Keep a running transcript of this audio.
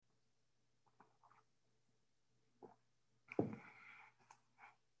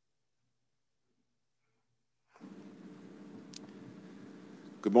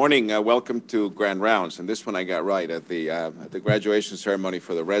Good morning. Welcome to Grand Rounds. And this one I got right. At the graduation ceremony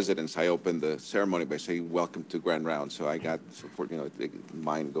for the residents, I opened the ceremony by saying, "Welcome to Grand Rounds." So I got,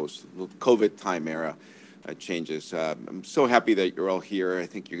 mine goes, COVID time era changes. I'm so happy that you're all here. I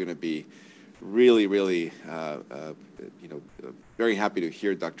think you're going to be really, very happy to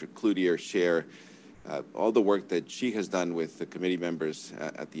hear Dr. Cloutier share all the work that she has done with the committee members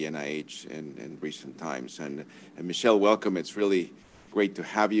at the NIH in recent times. And Michelle, welcome. It's really great to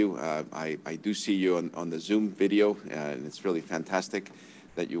have you. I do see you on the Zoom video, and it's really fantastic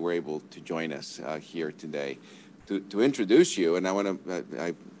that you were able to join us here today. To introduce you, and I want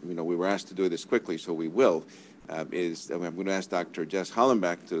to, we were asked to do this quickly, so we will. I'm going to ask Dr. Jess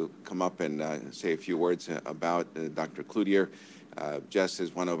Hollenbach to come up and say a few words about Dr. Cloutier. Jess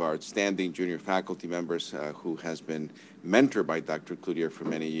is one of our outstanding junior faculty members who has been mentored by Dr. Cloutier for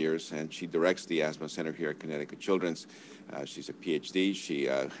many years, and she directs the Asthma Center here at Connecticut Children's. She's a PhD. She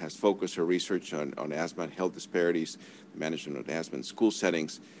has focused her research on asthma and health disparities, management of asthma in school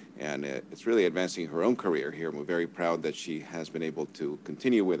settings, and it's really advancing her own career here. And we're very proud that she has been able to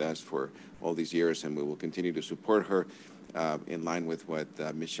continue with us for all these years, and we will continue to support her in line with what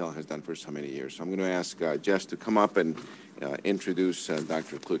Michelle has done for so many years. So I'm going to ask Jess to come up and introduce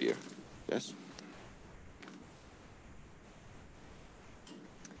Dr. Cloutier. Jess?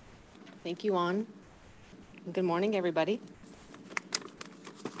 Thank you, Juan. Good morning, everybody.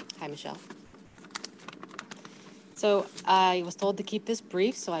 Hi, Michelle. So I was told to keep this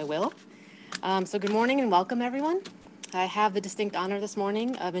brief, so I will. So good morning and welcome, everyone. I have the distinct honor this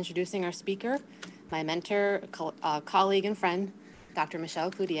morning of introducing our speaker, my mentor, colleague, and friend, Dr.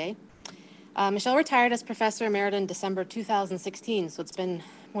 Michelle Cloutier. Michelle retired as Professor Emerita in December 2016, so it's been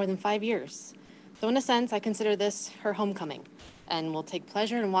more than 5 years. So in a sense, I consider this her homecoming, and will take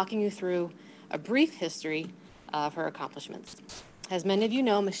pleasure in walking you through a brief history of her accomplishments. As many of you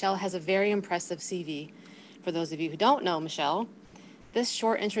know, Michelle has a very impressive CV. For those of you who don't know Michelle, this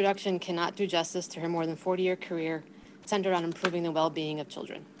short introduction cannot do justice to her more than 40-year career centered on improving the well-being of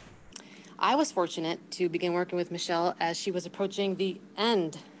children. I was fortunate to begin working with Michelle as she was approaching the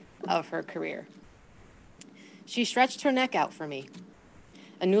end of her career. She stretched her neck out for me,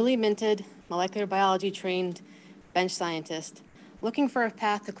 a newly minted molecular biology trained bench scientist looking for a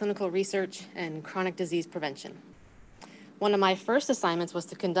path to clinical research and chronic disease prevention. One of my first assignments was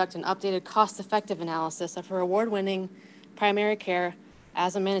to conduct an updated cost-effective analysis of her award-winning primary care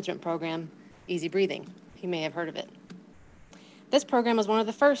asthma management program, Easy Breathing. You may have heard of it. This program was one of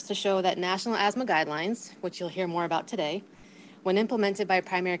the first to show that national asthma guidelines, which you'll hear more about today, when implemented by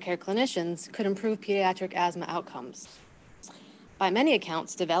primary care clinicians, could improve pediatric asthma outcomes. By many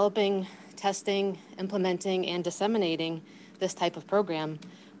accounts, developing, testing, implementing, and disseminating this type of program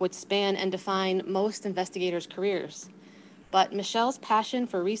would span and define most investigators' careers. But Michelle's passion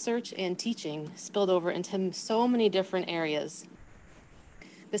for research and teaching spilled over into so many different areas.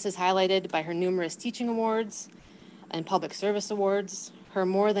 This is highlighted by her numerous teaching awards and public service awards, her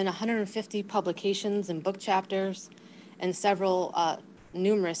more than 150 publications and book chapters, and several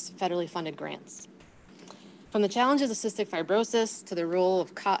numerous federally funded grants. From the challenges of cystic fibrosis to the role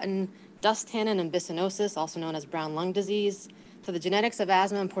of cotton dust tannin and byssinosis, also known as brown lung disease, to the genetics of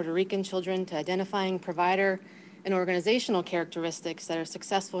asthma in Puerto Rican children, to identifying provider and organizational characteristics that are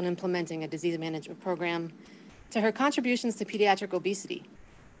successful in implementing a disease management program, to her contributions to pediatric obesity.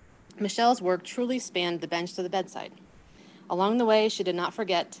 Michelle's work truly spanned the bench to the bedside. Along the way, she did not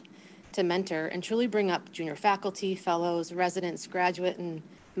forget to mentor and truly bring up junior faculty, fellows, residents, graduate and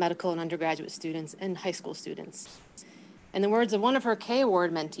medical and undergraduate students, and high school students. In the words of one of her K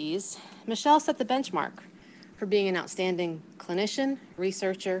Award mentees, Michelle set the benchmark for being an outstanding clinician,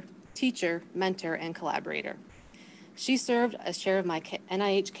 researcher, teacher, mentor, and collaborator. She served as chair of my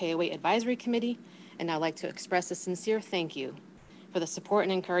NIH KOA Advisory Committee, and I'd like to express a sincere thank you for the support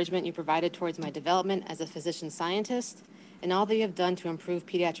and encouragement you provided towards my development as a physician scientist and all that you have done to improve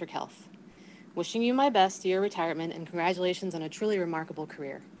pediatric health. Wishing you my best to your retirement and congratulations on a truly remarkable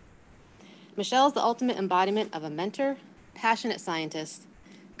career. Michelle is the ultimate embodiment of a mentor, passionate scientist,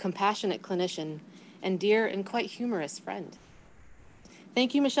 compassionate clinician, and dear and quite humorous friend.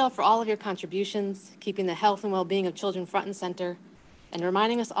 Thank you, Michelle, for all of your contributions, keeping the health and well-being of children front and center, and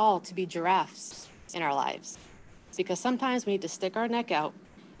reminding us all to be giraffes in our lives. Because sometimes we need to stick our neck out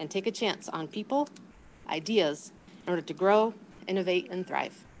and take a chance on people, ideas, in order to grow, innovate, and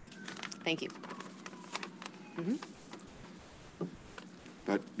thrive. Thank you.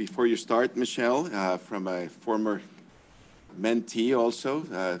 But before you start, Michelle, from a former mentee also,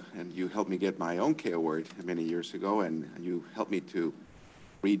 and you helped me get my own K Award many years ago, and you helped me to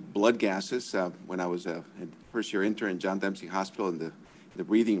read blood gases when I was a first-year intern in John Dempsey Hospital in the the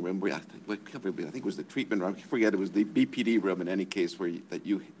breathing room. I think it was the treatment room. I forget, it was the BPD room in any case that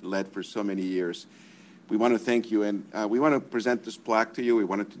you led for so many years. We want to thank you, and we want to present this plaque to you. We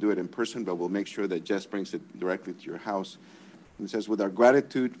wanted to do it in person, but we'll make sure that Jess brings it directly to your house. And it says, with our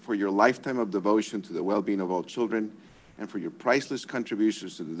gratitude for your lifetime of devotion to the well-being of all children and for your priceless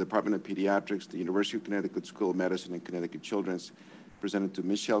contributions to the Department of Pediatrics, the University of Connecticut School of Medicine, and Connecticut Children's, presented to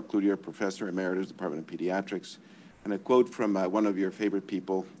Michelle Cloutier, Professor Emeritus, Department of Pediatrics. And a quote from one of your favorite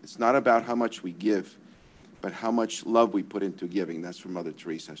people: "It's not about how much we give, but how much love we put into giving." That's from Mother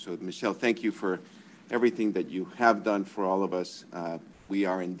Teresa. So, Michelle, thank you for everything that you have done for all of us. We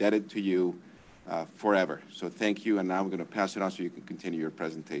are indebted to you forever. So thank you, and now I'm going to pass it on so you can continue your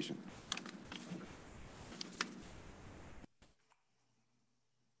presentation.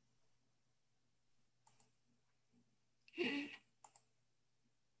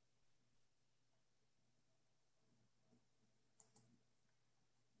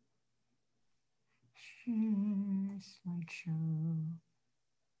 Slideshow.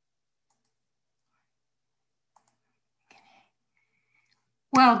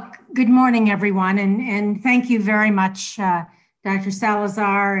 Well, good morning, everyone, and thank you very much, Dr.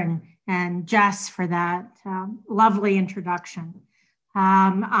 Salazar and Jess, for that lovely introduction.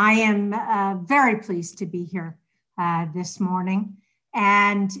 I am very pleased to be here this morning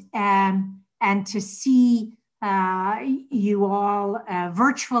and to see you all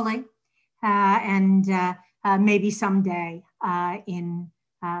virtually and maybe someday in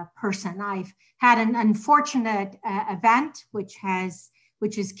person. I've had an unfortunate event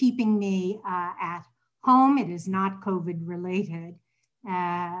which is keeping me at home. It is not COVID related,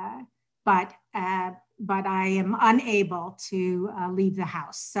 but I am unable to leave the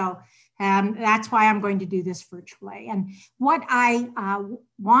house. So that's why I'm going to do this virtually. And what I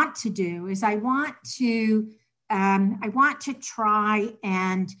want to do is I want to try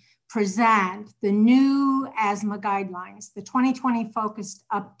and present the new asthma guidelines, the 2020 focused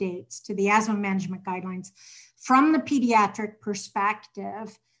updates to the asthma management guidelines from the pediatric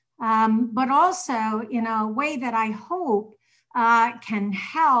perspective, but also in a way that I hope can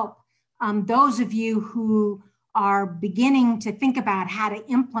help those of you who are beginning to think about how to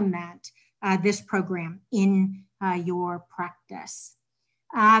implement this program in your practice.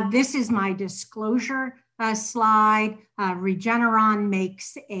 This is my disclosure slide. Regeneron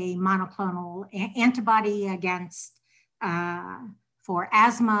makes a monoclonal antibody against for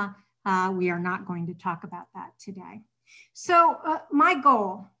asthma. We are not going to talk about that today. So my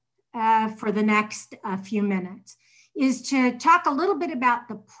goal for the next few minutes is to talk a little bit about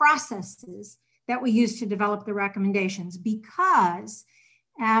the processes that we use to develop the recommendations, because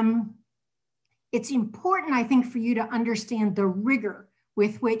it's important, I think, for you to understand the rigor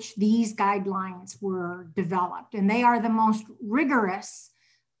with which these guidelines were developed. And they are the most rigorous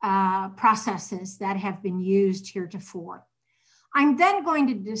processes that have been used heretofore. I'm then going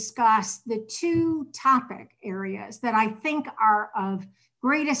to discuss the two topic areas that I think are of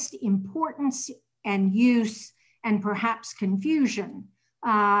greatest importance and use and perhaps confusion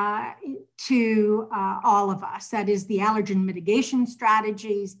to all of us. That is the allergen mitigation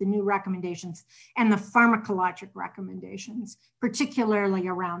strategies, the new recommendations, and the pharmacologic recommendations, particularly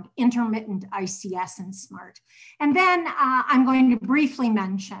around intermittent ICS and SMART. And then I'm going to briefly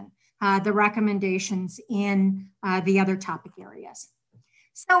mention the recommendations in the other topic areas.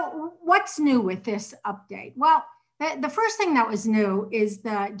 So what's new with this update? Well, the first thing that was new is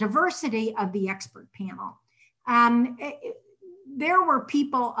the diversity of the expert panel. There were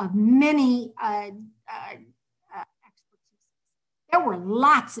people of many expertise. There were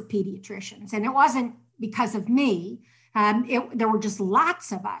lots of pediatricians, and it wasn't because of me. There were just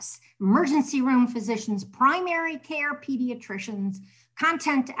lots of us: emergency room physicians, primary care pediatricians,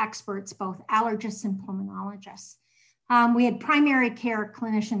 content experts, both allergists and pulmonologists. We had primary care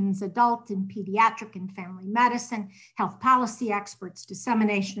clinicians, adult and pediatric and family medicine, health policy experts,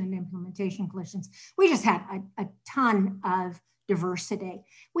 dissemination and implementation clinicians. We just had a ton of diversity.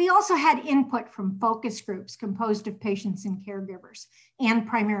 We also had input from focus groups composed of patients and caregivers and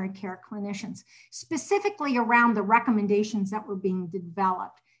primary care clinicians, specifically around the recommendations that were being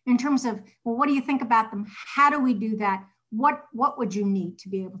developed in terms of, well, what do you think about them? How do we do that? What would you need to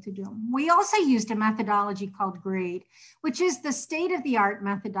be able to do them? We also used a methodology called GRADE, which is the state-of-the-art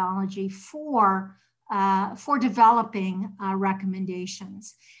methodology for developing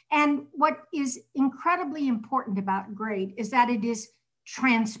recommendations. And what is incredibly important about GRADE is that it is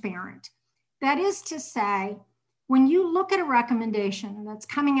transparent. That is to say, when you look at a recommendation that's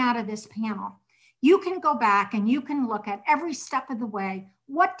coming out of this panel, you can go back and you can look at every step of the way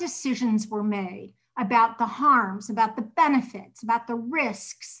what decisions were made about the harms, about the benefits, about the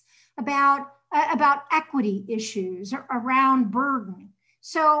risks, about equity issues around burden.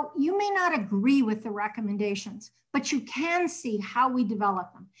 So you may not agree with the recommendations, but you can see how we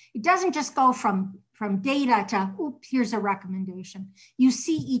develop them. It doesn't just go from data to, oops, here's a recommendation. You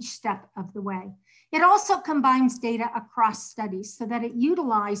see each step of the way. It also combines data across studies so that it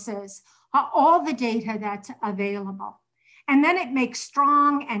utilizes all the data that's available. And then it makes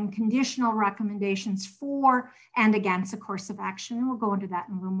strong and conditional recommendations for and against a course of action. And we'll go into that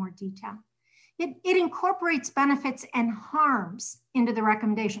in a little more detail. It incorporates benefits and harms into the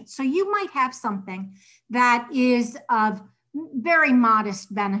recommendation. So you might have something that is of very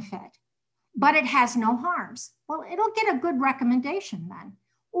modest benefit, but it has no harms. Well, it'll get a good recommendation then.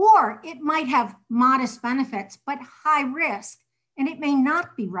 Or it might have modest benefits, but high risk, and it may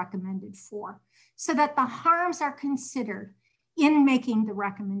not be recommended for, so that the harms are considered in making the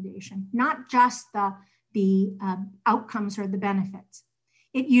recommendation, not just the outcomes or the benefits.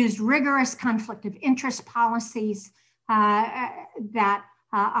 It used rigorous conflict of interest policies that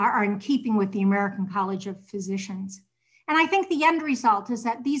are in keeping with the American College of Physicians. And I think the end result is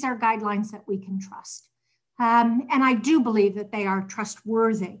that these are guidelines that we can trust. And I do believe that they are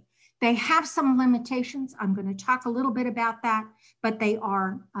trustworthy. They have some limitations. I'm going to talk a little bit about that, but they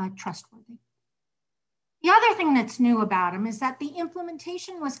are trustworthy. The other thing that's new about them is that the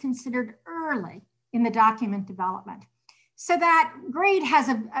implementation was considered early in the document development. So that GRADE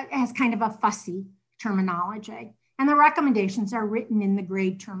has kind of a fussy terminology, and the recommendations are written in the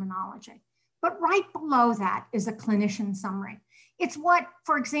GRADE terminology. But right below that is a clinician summary. It's what,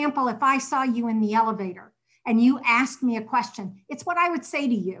 for example, if I saw you in the elevator and you asked me a question, it's what I would say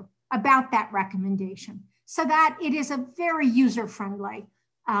to you about that recommendation, so that it is a very user-friendly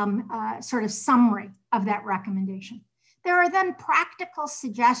sort of summary of that recommendation. There are then practical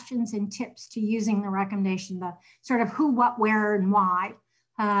suggestions and tips to using the recommendation, the sort of who, what, where, and why,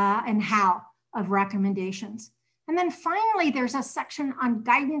 and how of recommendations. And then finally, there's a section on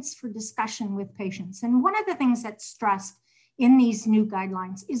guidance for discussion with patients. And one of the things that's stressed in these new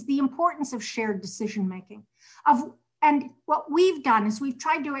guidelines is the importance of shared decision-making. And what we've done is we've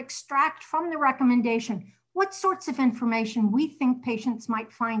tried to extract from the recommendation what sorts of information we think patients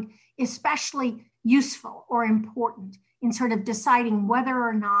might find especially useful or important in sort of deciding whether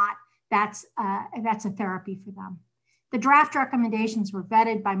or not that's a therapy for them. The draft recommendations were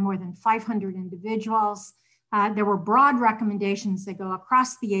vetted by more than 500 individuals. There were broad recommendations that go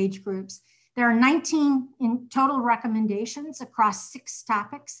across the age groups. There are 19 in total recommendations across 6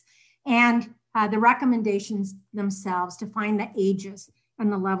 topics, and the recommendations themselves define the ages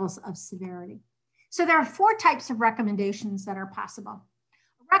and the levels of severity. So there are 4 types of recommendations that are possible.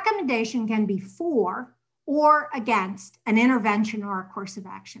 A recommendation can be for or against an intervention or a course of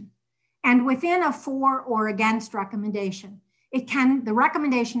action. And within a for or against recommendation, the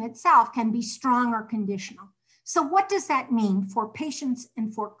recommendation itself can be strong or conditional. So what does that mean for patients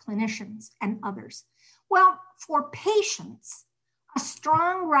and for clinicians and others? Well, for patients, a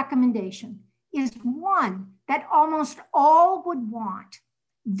strong recommendation is one that almost all would want.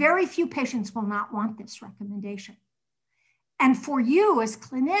 Very few patients will not want this recommendation. And for you as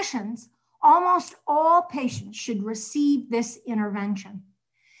clinicians, almost all patients should receive this intervention.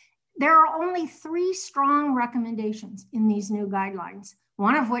 There are only 3 strong recommendations in these new guidelines,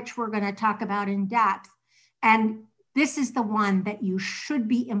 one of which we're going to talk about in depth. And this is the one that you should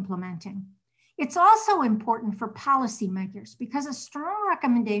be implementing. It's also important for policymakers because a strong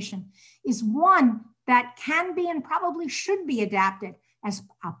recommendation is one that can be and probably should be adapted as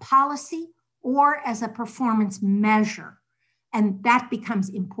a policy or as a performance measure. And that becomes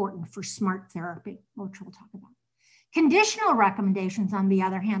important for smart therapy, which we'll talk about. Conditional recommendations, on the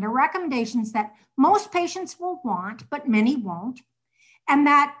other hand, are recommendations that most patients will want, but many won't. And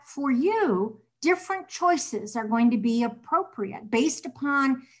that for you, different choices are going to be appropriate based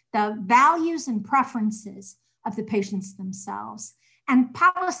upon the values and preferences of the patients themselves. And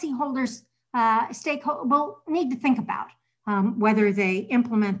policyholders, stakeholders will need to think about whether they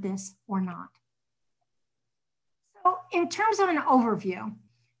implement this or not. So in terms of an overview,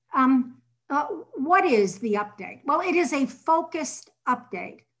 what is the update? Well, it is a focused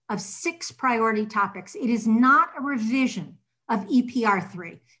update of 6 priority topics. It is not a revision of EPR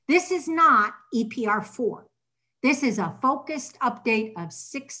 3. This is not EPR 4. This is a focused update of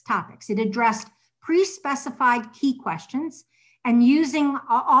 6 topics. It addressed pre-specified key questions and using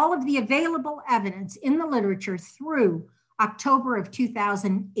all of the available evidence in the literature through October of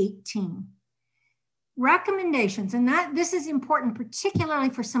 2018. Recommendations, and this is important particularly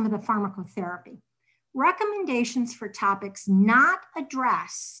for some of the pharmacotherapy. Recommendations for topics not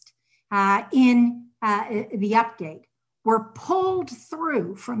addressed in the update were pulled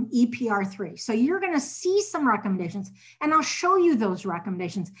through from EPR3. So you're going to see some recommendations, and I'll show you those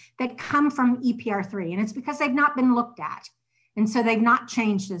recommendations that come from EPR3. And it's because they've not been looked at. And so they've not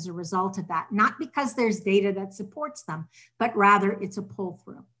changed as a result of that, not because there's data that supports them, but rather it's a pull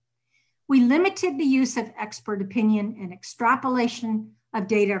through. We limited the use of expert opinion and extrapolation of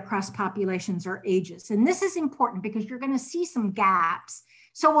data across populations or ages. And this is important because you're going to see some gaps.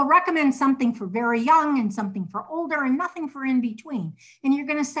 So we'll recommend something for very young and something for older and nothing for in between. And you're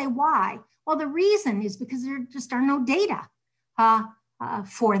going to say, why? Well, the reason is because there just are no data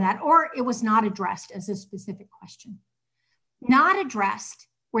for that, or it was not addressed as a specific question. Not addressed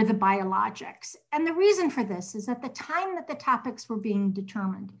were the biologics. And the reason for this is at the time that the topics were being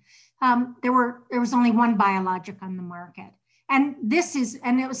determined, there was only one biologic on the market. And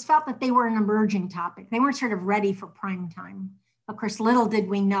it was felt that they were an emerging topic. They weren't sort of ready for prime time. Of course, little did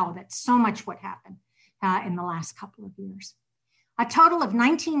we know that so much would happen in the last couple of years. A total of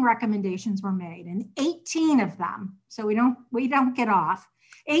 19 recommendations were made, and 18 of them, so we don't get off,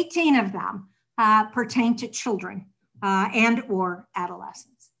 18 of them pertain to children and or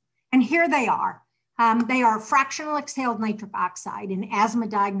adolescents. And here they are. They are fractional exhaled nitric oxide in asthma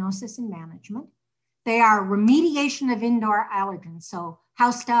diagnosis and management. They are remediation of indoor allergens, so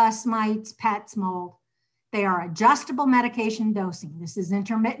house dust, mites, pets, mold. They are adjustable medication dosing. This is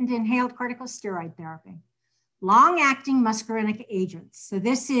intermittent inhaled corticosteroid therapy. Long-acting muscarinic agents. So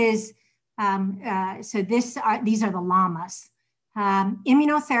these are the LAMAs.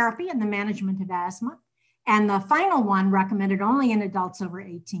 Immunotherapy and the management of asthma. And the final one, recommended only in adults over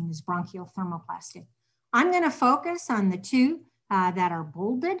 18, is bronchial thermoplasty. I'm going to focus on the two that are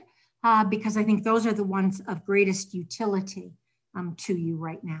bolded because I think those are the ones of greatest utility to you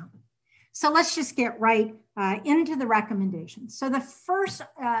right now. So let's just get right into the recommendations. So the first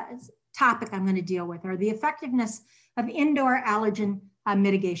topic I'm going to deal with are the effectiveness of indoor allergen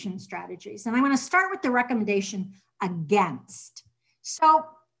mitigation strategies. And I'm going to start with the recommendation against. So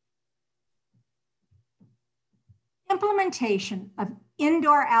implementation of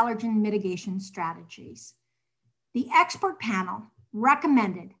indoor allergen mitigation strategies. The expert panel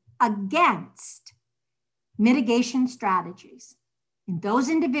recommended against mitigation strategies in those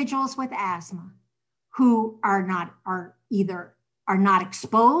individuals with asthma who are either not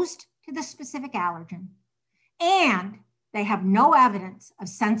exposed to the specific allergen and they have no evidence of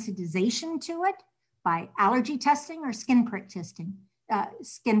sensitization to it by allergy testing or skin prick testing,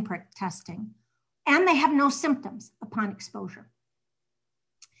 and they have no symptoms upon exposure.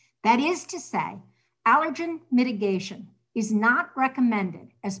 That is to say, allergen mitigation is not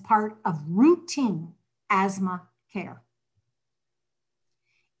recommended as part of routine asthma care.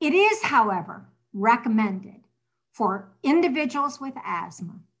 It is, however, recommended for individuals with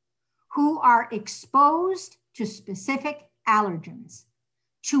asthma who are exposed to specific allergens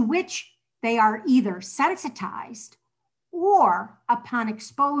to which they are either sensitized or upon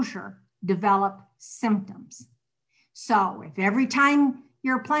exposure develop symptoms. So if every time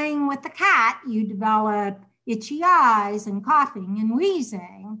you're playing with the cat, you develop itchy eyes and coughing and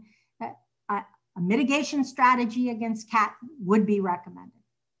wheezing, a mitigation strategy against cat would be recommended.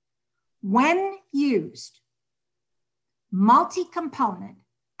 When used, multi-component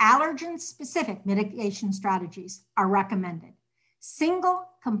allergen-specific mitigation strategies are recommended. Single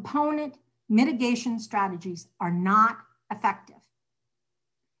component mitigation strategies are not effective.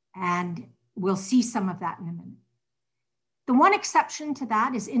 And we'll see some of that in a minute. The one exception to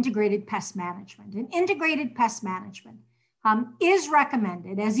that is integrated pest management. And integrated pest management is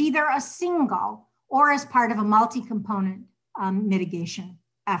recommended as either a single or as part of a multi-component mitigation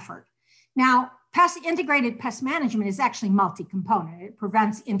effort. Now, integrated pest management is actually multi-component. It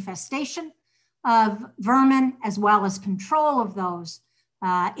prevents infestation of vermin as well as control of those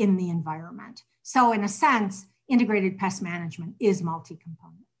in the environment. So in a sense, integrated pest management is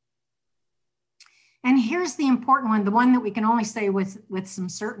multi-component. And here's the important one, the one that we can only say with some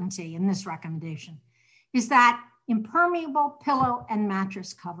certainty in this recommendation, is that impermeable pillow and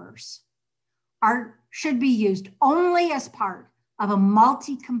mattress covers should be used only as part of a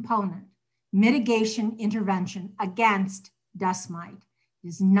multi-component mitigation intervention against dust mite. It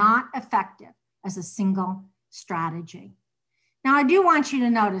is not effective as a single strategy. Now, I do want you to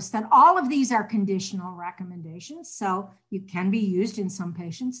notice that all of these are conditional recommendations, so you can be used in some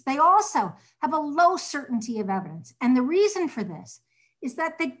patients. They also have a low certainty of evidence. And the reason for this is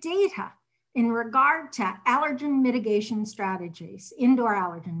that the data in regard to allergen mitigation strategies, indoor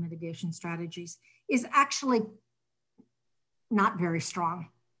allergen mitigation strategies, is actually not very strong,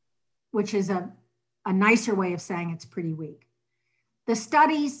 which is a nicer way of saying it's pretty weak. The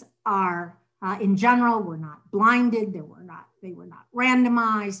studies are, in general, were not blinded. They were not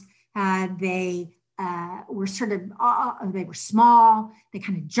randomized. They were they were small. They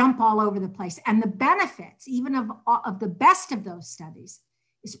kind of jump all over the place. And the benefits, even of the best of those studies,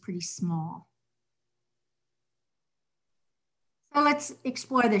 is pretty small. So let's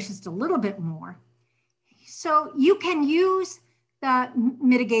explore this just a little bit more. So you can use the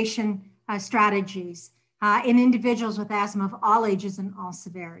mitigation strategies in individuals with asthma of all ages and all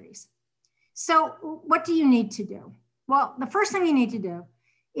severities. So what do you need to do? Well, the first thing you need to do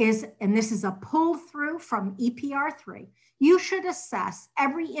is, and this is a pull through from EPR3, you should assess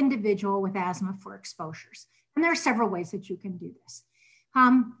every individual with asthma for exposures. And there are several ways that you can do this.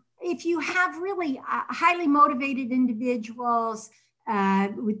 If you have really highly motivated individuals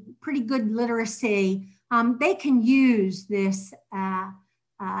with pretty good literacy, they can use this EPA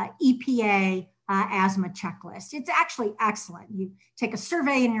asthma checklist. It's actually excellent. You take a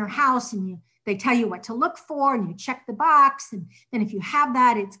survey in your house and they tell you what to look for and you check the box. And then if you have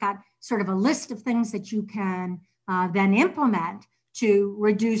that, it's got sort of a list of things that you can then implement to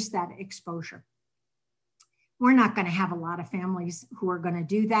reduce that exposure. We're not going to have a lot of families who are going to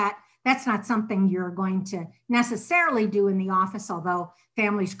do that. That's not something you're going to necessarily do in the office, although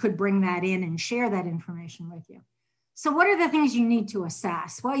families could bring that in and share that information with you. So what are the things you need to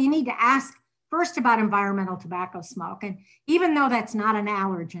assess? Well, you need to ask first about environmental tobacco smoke. And even though that's not an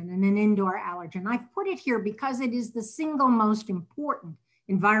allergen and an indoor allergen, I've put it here because it is the single most important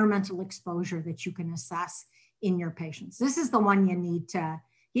environmental exposure that you can assess in your patients. This is the one you need to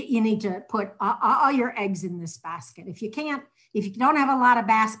put all your eggs in this basket. If you don't have a lot of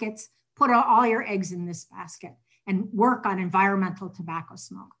baskets, put all your eggs in this basket and work on environmental tobacco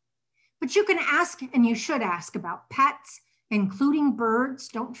smoke. But you can ask, and you should ask, about pets, including birds.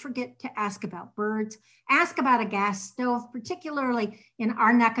 Don't forget to ask about birds. Ask about a gas stove, particularly in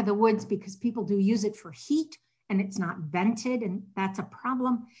our neck of the woods, because people do use it for heat and it's not vented, and that's a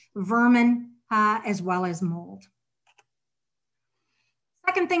problem. Vermin, as well as mold.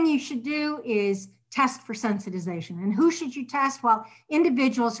 Second thing you should do is test for sensitization. And who should you test? Well,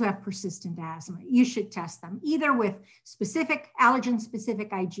 individuals who have persistent asthma. You should test them either with specific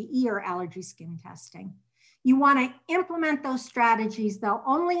allergen-specific IgE or allergy skin testing. You want to implement those strategies, though,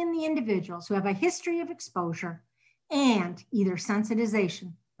 only in the individuals who have a history of exposure and either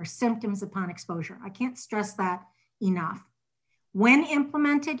sensitization or symptoms upon exposure. I can't stress that enough. When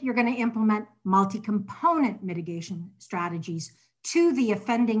implemented, you're going to implement multi-component mitigation strategies to the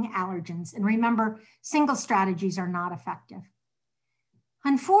offending allergens. And remember, single strategies are not effective.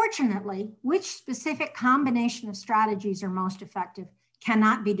 Unfortunately, which specific combination of strategies are most effective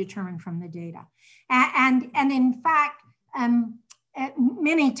cannot be determined from the data. And in fact,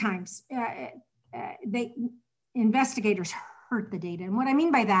 many times investigators hurt the data. And what I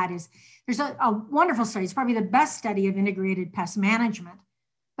mean by that is there's a wonderful study, it's probably the best study of integrated pest management,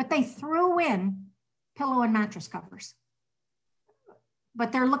 but they threw in pillow and mattress covers.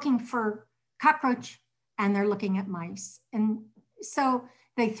 But they're looking for cockroach and they're looking at mice. And so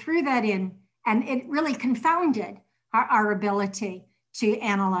they threw that in, and it really confounded our ability to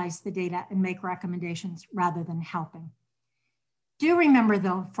analyze the data and make recommendations rather than helping. Do remember,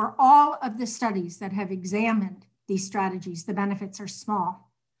 though, for all of the studies that have examined these strategies, the benefits are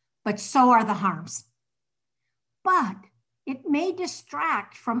small, but so are the harms. But it may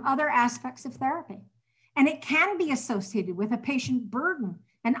distract from other aspects of therapy. And it can be associated with a patient burden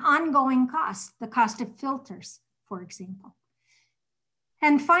and ongoing cost, the cost of filters, for example.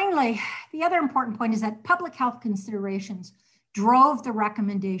 And finally, the other important point is that public health considerations drove the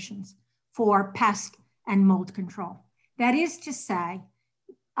recommendations for pest and mold control. That is to say,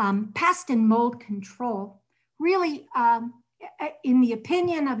 pest and mold control really, in the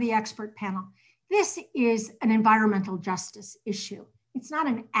opinion of the expert panel, this is an environmental justice issue. It's not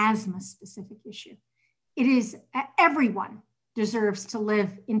an asthma-specific issue. It is everyone deserves to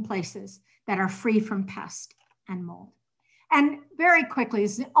live in places that are free from pest and mold. And very quickly,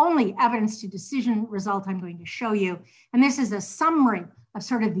 this is the only evidence to decision result I'm going to show you. And this is a summary of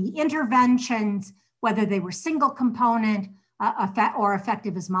sort of the interventions, whether they were single component or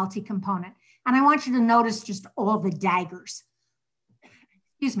effective as multi-component. And I want you to notice just all the daggers.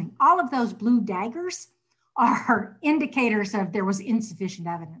 Excuse me, all of those blue daggers are indicators of there was insufficient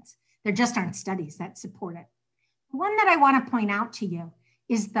evidence. There just aren't studies that support it. The one that I want to point out to you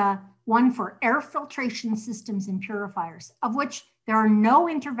is the one for air filtration systems and purifiers, of which there are no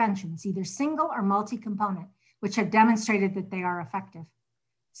interventions, either single or multi-component, which have demonstrated that they are effective.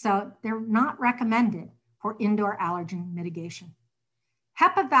 So they're not recommended for indoor allergen mitigation.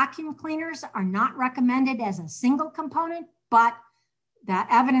 HEPA vacuum cleaners are not recommended as a single component, but the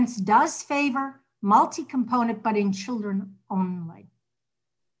evidence does favor multi-component, but in children only.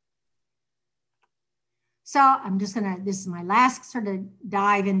 So I'm just this is my last sort of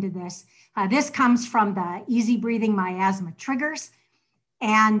dive into this. This comes from the Easy Breathing Miasma Triggers.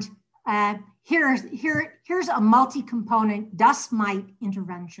 And here's a multi-component dust mite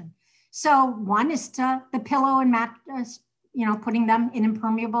intervention. So one is the pillow and mattress, putting them in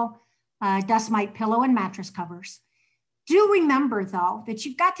impermeable dust mite pillow and mattress covers. Do remember though, that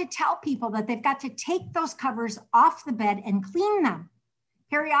you've got to tell people that they've got to take those covers off the bed and clean them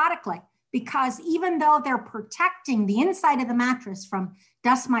periodically, because even though they're protecting the inside of the mattress from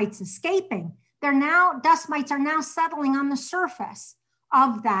dust mites escaping, dust mites are now settling on the surface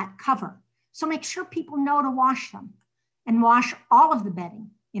of that cover. So make sure people know to wash them, and wash all of the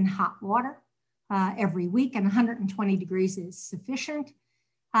bedding in hot water every week, and 120 degrees is sufficient.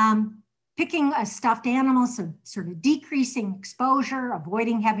 Picking a stuffed animal, so sort of decreasing exposure,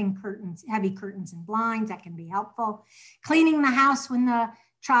 avoiding heavy curtains and blinds, that can be helpful. Cleaning the house when the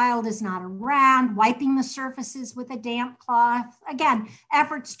child is not around, wiping the surfaces with a damp cloth. Again,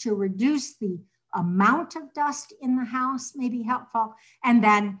 efforts to reduce the amount of dust in the house may be helpful, and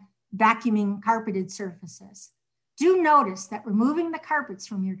then vacuuming carpeted surfaces. Do notice that removing the carpets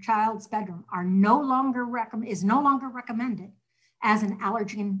from your child's bedroom is no longer recommended as an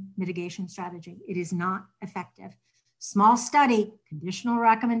allergen mitigation strategy. It is not effective. Small study, conditional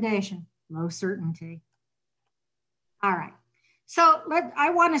recommendation, low certainty. All right. So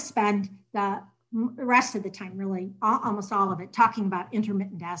I want to spend the rest of the time, really almost all of it, talking about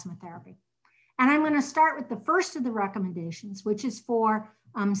intermittent asthma therapy. And I'm going to start with the first of the recommendations, which is for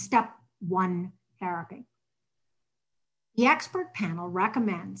step 1 therapy. The expert panel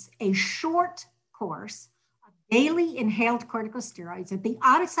recommends a short course of daily inhaled corticosteroids at the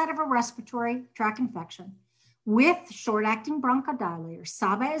onset of a respiratory tract infection with short-acting bronchodilators,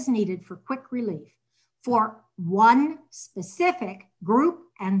 SABA, as needed for quick relief for one specific group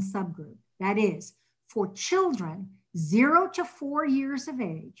and subgroup. That is, for children 0 to 4 years of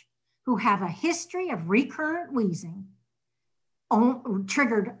age who have a history of recurrent wheezing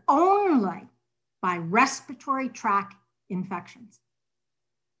triggered only by respiratory tract infections.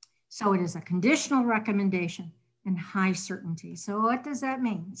 So it is a conditional recommendation and high certainty. So what does that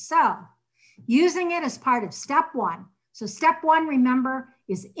mean? So using it as part of step 1. So step 1, remember,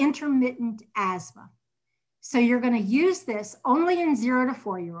 is intermittent asthma. So you're going to use this only in 0 to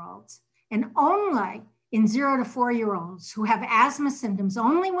 4-year-olds, and only in 0 to 4-year-olds who have asthma symptoms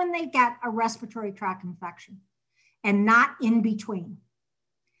only when they get a respiratory tract infection, and not in between.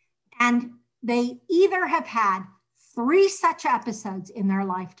 And they either have had 3 such episodes in their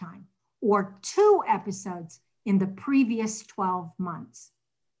lifetime or 2 episodes in the previous 12 months.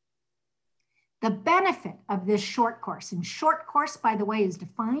 The benefit of this short course, and short course, by the way, is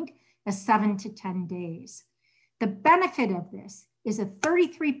defined as 7 to 10 days. The benefit of this is a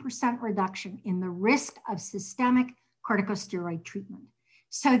 33% reduction in the risk of systemic corticosteroid treatment,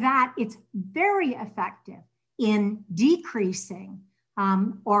 so that it's very effective in decreasing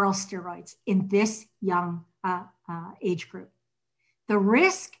oral steroids in this young age group. The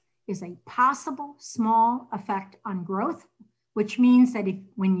risk is a possible small effect on growth, which means that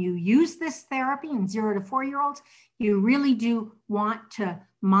when you use this therapy in 0 to 4-year-olds, you really do want to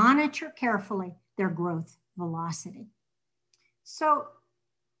monitor carefully their growth velocity. So,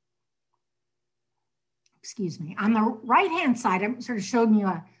 excuse me, on the right-hand side, I'm sort of showing you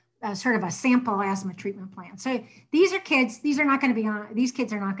a sort of a sample asthma treatment plan. So these are kids, these kids are not going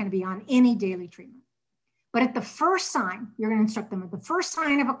to be on any daily treatment. But at the first sign, you're going to instruct them at the first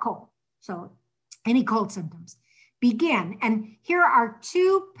sign of a cold. So any cold symptoms, begin. And here are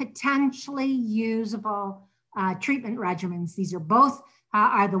 2 potentially usable treatment regimens. These are both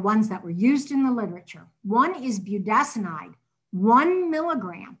are the ones that were used in the literature. One is budesonide, 1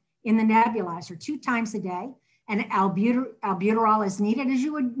 milligram in the nebulizer 2 times a day, and albuterol is needed as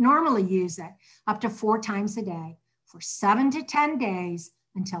you would normally use it, up to 4 times a day for 7 to 10 days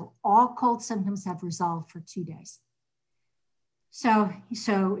until all cold symptoms have resolved for 2 days. So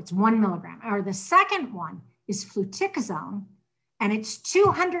it's 1 milligram. Or the second one is fluticasone, and it's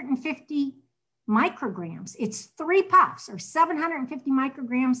 250 micrograms. It's 3 puffs, or 750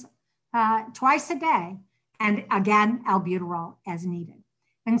 micrograms twice a day, and again, albuterol as needed.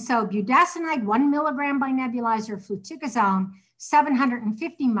 And so budesonide, 1 milligram by nebulizer, fluticasone,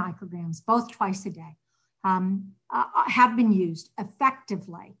 750 micrograms, both twice a day, have been used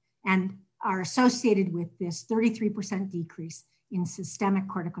effectively and are associated with this 33% decrease in systemic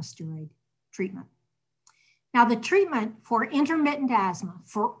corticosteroid treatment. Now, the treatment for intermittent asthma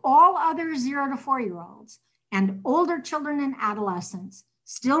for all other 0 to 4-year-olds and older children and adolescents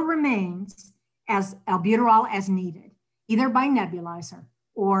still remains as albuterol as needed, either by nebulizer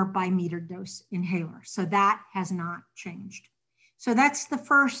or by metered dose inhaler. So that has not changed. So that's the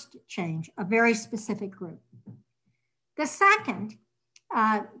first change, a very specific group. The second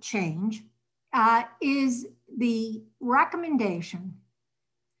change is the recommendation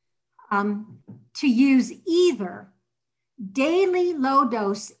to use either daily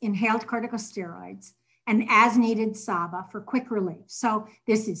low-dose inhaled corticosteroids and as-needed SABA for quick relief. So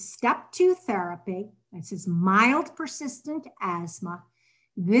this is step 2 therapy. This is mild persistent asthma.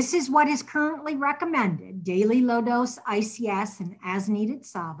 This is what is currently recommended, daily low-dose ICS and as-needed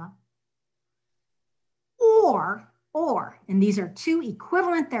SABA. Or, and these are 2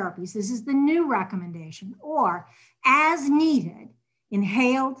 equivalent therapies, this is the new recommendation, or as needed,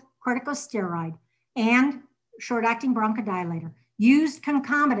 inhaled corticosteroid and short-acting bronchodilator used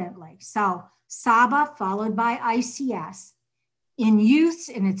concomitantly. So SABA followed by ICS in youths,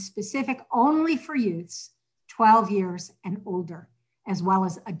 and it's specific only for youths 12 years and older, as well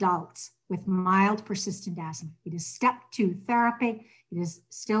as adults with mild persistent asthma. It is step 2 therapy. It is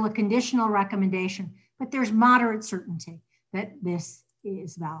still a conditional recommendation, but there's moderate certainty that this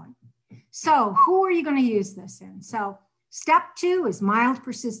is valid. So who are you going to use this in? So step 2 is mild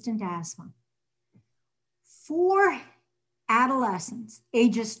persistent asthma. For adolescents,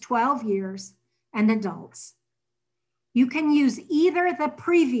 ages 12 years and adults, you can use either the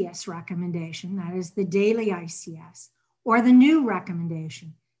previous recommendation, that is the daily ICS, or the new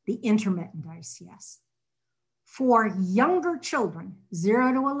recommendation, the intermittent ICS. For younger children,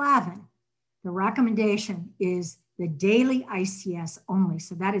 0 to 11, the recommendation is the daily ICS only,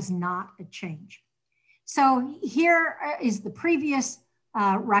 so that is not a change. So here is the previous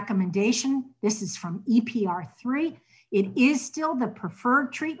recommendation. This is from EPR3. It is still the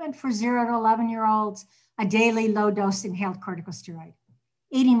preferred treatment for 0 to 11-year-olds, a daily low-dose inhaled corticosteroid,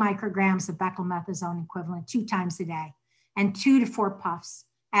 80 micrograms of beclomethasone equivalent 2 times a day, and 2 to 4 puffs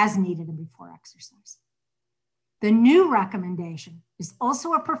as needed and before exercise. The new recommendation is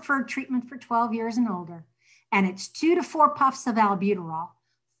also a preferred treatment for 12 years and older, and it's 2 to 4 puffs of albuterol,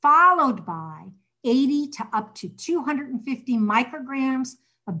 followed by 80 to up to 250 micrograms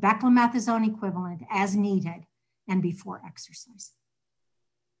of beclomethasone equivalent as needed and before exercise.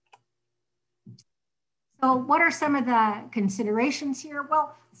 So what are some of the considerations here?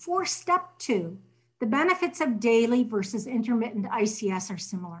 Well, for step 2, the benefits of daily versus intermittent ICS are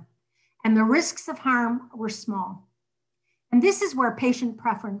similar, and the risks of harm were small. And this is where patient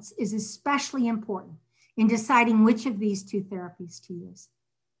preference is especially important in deciding which of these 2 therapies to use.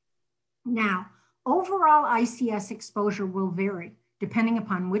 Now, overall ICS exposure will vary depending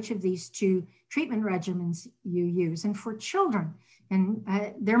upon which of these 2 treatment regimens you use. And for children, and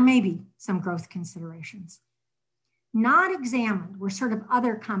there may be some growth considerations. Not examined were sort of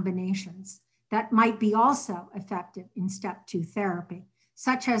other combinations that might be also effective in step 2 therapy,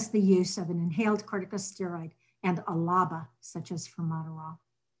 such as the use of an inhaled corticosteroid and a LABA, such as formoterol.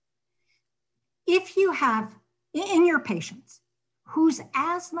 If you have in your patients whose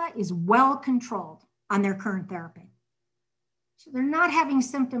asthma is well controlled on their current therapy, so they're not having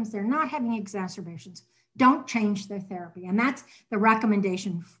symptoms, they're not having exacerbations, don't change their therapy. And that's the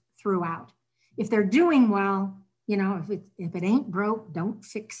recommendation throughout. If they're doing well, you know, if it ain't broke, don't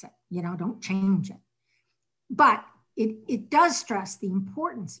fix it, you know, don't change it. But it does stress the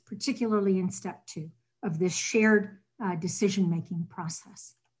importance, particularly in step 2, of this shared decision-making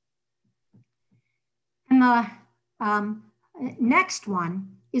process. And the next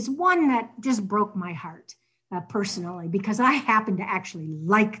one is one that just broke my heart personally, because I happen to actually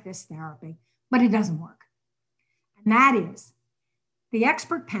like this therapy, but it doesn't work. And that is the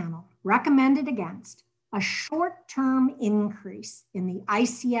expert panel recommended against a short-term increase in the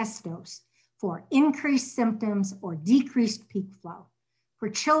ICS dose for increased symptoms or decreased peak flow for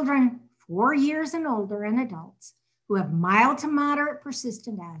children 4 years and older and adults who have mild to moderate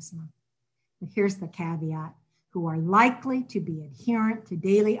persistent asthma. But here's the caveat: who are likely to be adherent to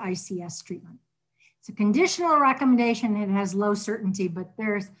daily ICS treatment. It's a conditional recommendation. It has low certainty, but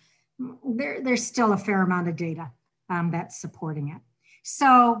there's still a fair amount of data that's supporting it.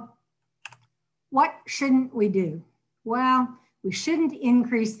 So what shouldn't we do? Well, we shouldn't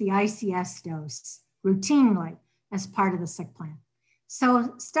increase the ICS dose routinely as part of the sick plan.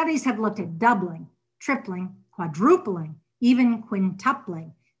 So studies have looked at doubling, tripling, quadrupling, even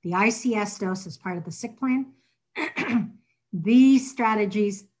quintupling the ICS dose as part of the sick plan. These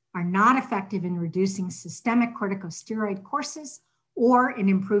strategies are not effective in reducing systemic corticosteroid courses or in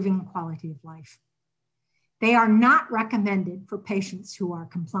improving quality of life. They are not recommended for patients who are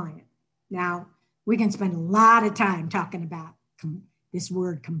compliant. Now, We can spend a lot of time talking about this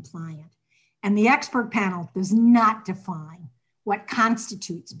word compliant. And the expert panel does not define what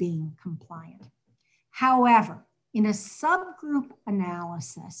constitutes being compliant. However, in a subgroup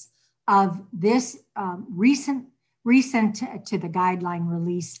analysis of this recent to the guideline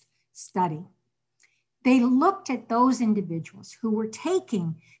released study, they looked at those individuals who were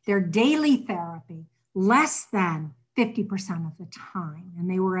taking their daily therapy less than 50% of the time. And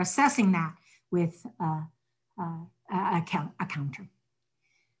they were assessing that with a counter.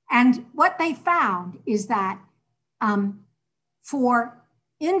 And what they found is that for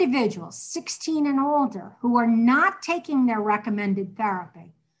individuals 16 and older who are not taking their recommended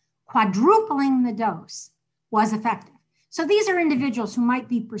therapy, quadrupling the dose was effective. So these are individuals who might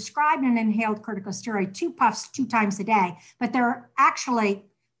be prescribed an inhaled corticosteroid, 2 puffs 2 times a day, but they're actually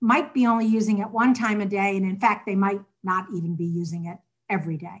might be only using it 1 time a day. And in fact, they might not even be using it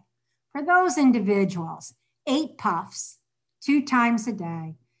every day. For those individuals, 8 puffs 2 times a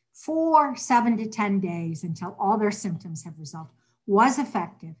day for 7 to 10 days until all their symptoms have resolved was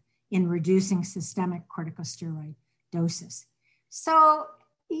effective in reducing systemic corticosteroid doses. So,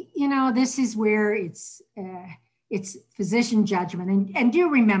 you know, this is where it's physician judgment. And do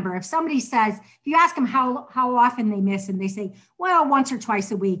remember, if somebody says, if you ask them how often they miss and they say, well, once or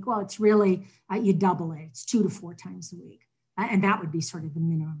twice a week, well, it's really, you double it. It's 2 to 4 times a week. And that would be sort of the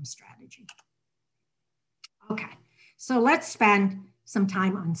minimum strategy. Okay, so let's spend some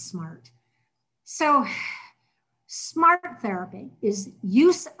time on SMART. So SMART therapy is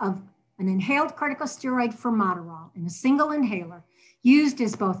use of an inhaled corticosteroid formoterol in a single inhaler used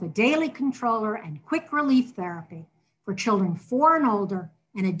as both a daily controller and quick relief therapy for children 4 and older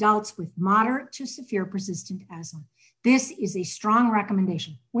and adults with moderate to severe persistent asthma. This is a strong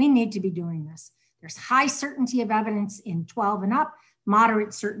recommendation. We need to be doing this. There's high certainty of evidence in 12 and up,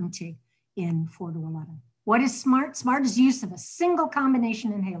 moderate certainty in 4 to 11. What is SMART? SMART is use of a single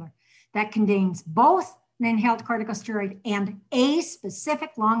combination inhaler that contains both an inhaled corticosteroid and a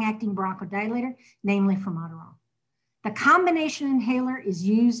specific long-acting bronchodilator, namely formoterol. The combination inhaler is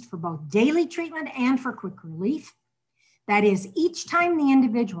used for both daily treatment and for quick relief. That is, each time the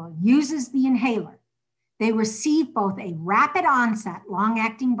individual uses the inhaler, they receive both a rapid onset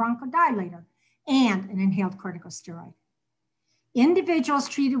long-acting bronchodilator and an inhaled corticosteroid. Individuals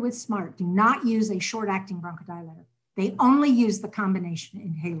treated with SMART do not use a short-acting bronchodilator. They only use the combination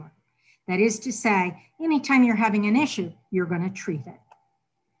inhaler. That is to say, anytime you're having an issue, you're going to treat it.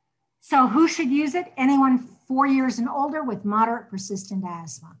 So who should use it? Anyone 4 years and older with moderate persistent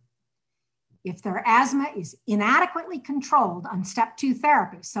asthma. If their asthma is inadequately controlled on step 2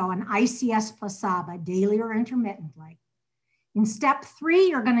 therapy, so an ICS plus SABA daily or intermittently. In step 3,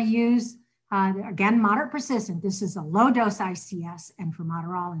 you're going to use, again, moderate persistent. This is a low dose ICS and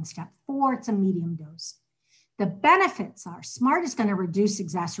formoterol. In step 4, it's a medium dose. The benefits are SMART is going to reduce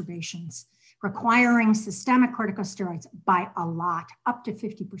exacerbations requiring systemic corticosteroids by a lot, up to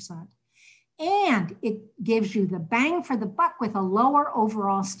 50%. And it gives you the bang for the buck with a lower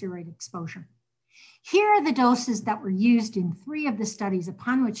overall steroid exposure. Here are the doses that were used in 3 of the studies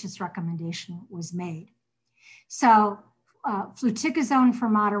upon which this recommendation was made. So fluticasone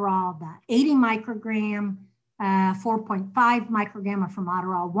formoterol, the 80 microgram, 4.5 microgram of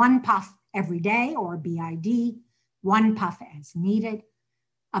formoterol, 1 puff every day or BID, 1 puff as needed,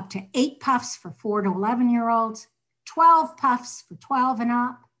 up to 8 puffs for 4 to 11-year-olds, 12 puffs for 12 and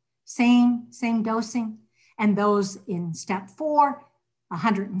up, same dosing. And those in step 4,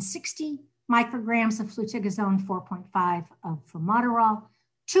 160 micrograms of fluticasone, 4.5 of formoterol,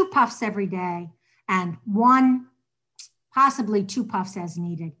 2 puffs every day, and 1, possibly 2 puffs as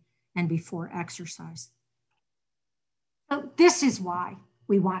needed and before exercise. So this is why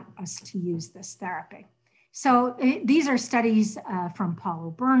we want us to use this therapy. So these are studies from Paul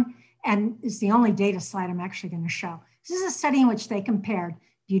O'Byrne, and it's the only data slide I'm actually going to show. This is a study in which they compared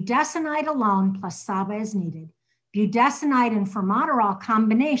budesonide alone plus SABA as needed, budesonide and formoterol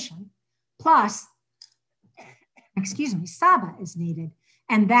combination plus, SABA as needed,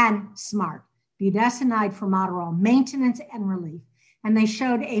 and then SMART, budesonide formoterol maintenance and relief. And they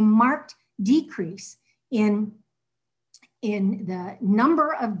showed a marked decrease in the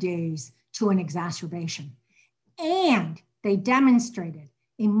number of days to an exacerbation. And they demonstrated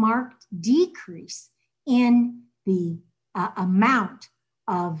a marked decrease in the amount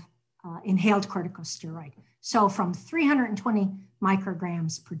of inhaled corticosteroid. So from 320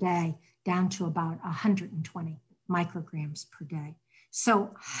 micrograms per day down to about 120 micrograms per day.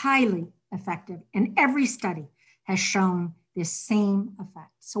 So highly effective. And every study has shown this same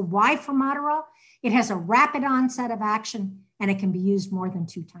effect. So why formoterol? It has a rapid onset of action and it can be used more than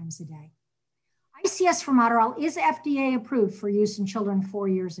 2 times a day. ICS formoterol is FDA approved for use in children 4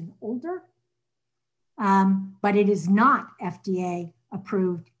 years and older, but it is not FDA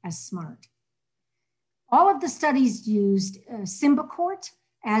approved as SMART. All of the studies used Symbicort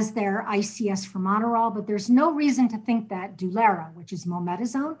as their ICS formoterol, but there's no reason to think that Dulera, which is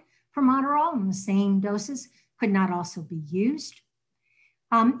mometasone formoterol in the same doses, could not also be used.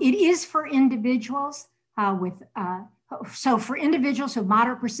 It is for individuals for individuals who have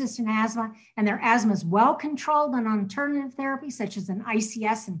moderate persistent asthma and their asthma is well controlled on alternative therapy, such as an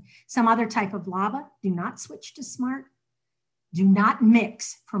ICS and some other type of LABA, do not switch to SMART. Do not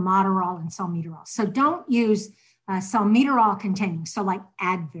mix formoterol and salmeterol. So don't use salmeterol containing, so like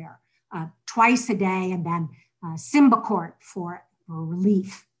Advair, twice a day, and then Symbicort for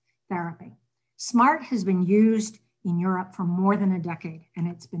relief therapy. SMART has been used in Europe for more than a decade, and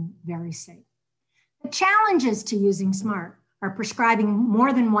it's been very safe. The challenges to using SMART are prescribing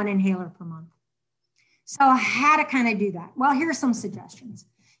more than one inhaler per month. So how to kind of do that? Well, here are some suggestions.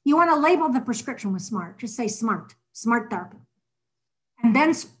 You want to label the prescription with SMART. Just say SMART, SMART therapy. And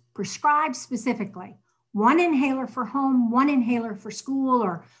then prescribe specifically one inhaler for home, one inhaler for school,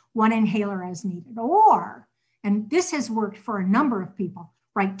 or one inhaler as needed. Or, and this has worked for a number of people,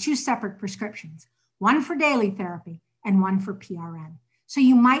 write 2 separate prescriptions, one for daily therapy and one for PRN. So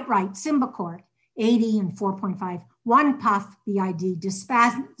you might write Symbicort, 80 and 4.5, 1 puff BID,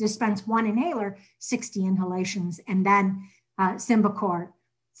 dispense 1 inhaler, 60 inhalations, and then Symbicort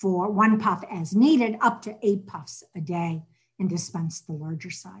for 1 puff as needed, up to 8 puffs a day, and dispense the larger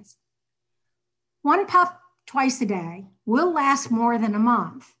size. 1 puff twice a day will last more than a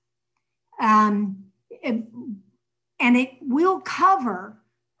month. And it will cover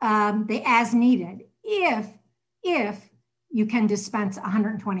the as needed if you can dispense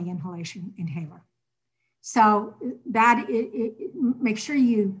 120 inhalation inhaler. So that make sure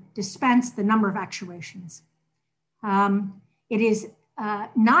you dispense the number of actuations. It is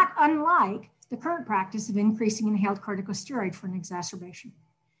not unlike the current practice of increasing inhaled corticosteroid for an exacerbation.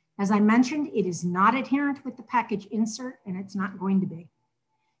 As I mentioned, it is not adherent with the package insert, and it's not going to be.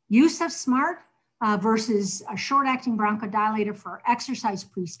 Use of SMART versus a short-acting bronchodilator for exercise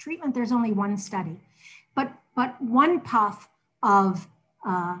pre-treatment, there's only 1 study. But 1 puff of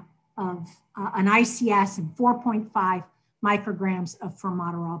an ICS and 4.5 micrograms of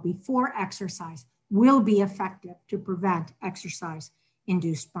formoterol before exercise will be effective to prevent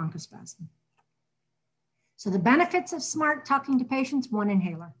exercise-induced bronchospasm. So the benefits of SMART talking to patients, 1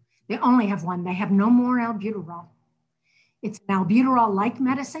 inhaler. They only have 1. They have no more albuterol. It's an albuterol-like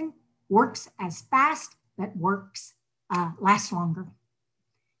medicine, works as fast, but lasts longer.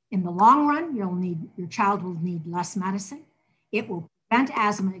 In the long run, your child will need less medicine. It will prevent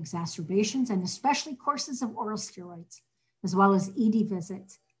asthma exacerbations and especially courses of oral steroids, as well as ED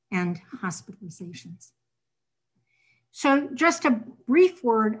visits and hospitalizations. So just a brief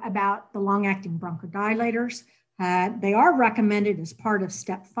word about the long-acting bronchodilators. They are recommended as part of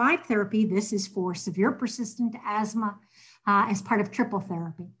step 5 therapy. This is for severe persistent asthma as part of triple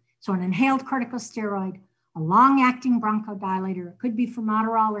therapy. So an inhaled corticosteroid, a long-acting bronchodilator, it could be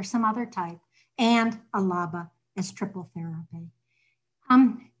formoterol or some other type, and a LABA as triple therapy.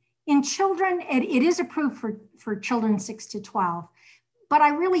 In children, it is approved for children 6 to 12, but I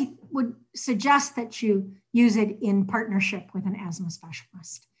really would suggest that you use it in partnership with an asthma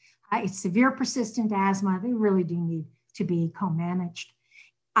specialist. It's severe persistent asthma. They really do need to be co-managed.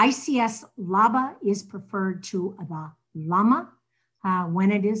 ICS LABA is preferred to the LAMA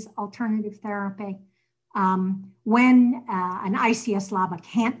when it is alternative therapy. When an ICS LABA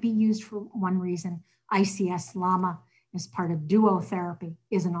can't be used for one reason, ICS LAMA as part of duo therapy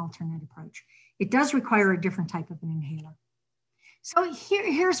is an alternate approach. It does require a different type of an inhaler. So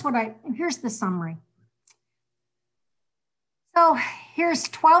here's the summary. So here's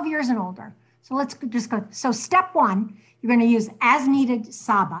 12 years and older. So let's just go. So step 1, you're going to use as needed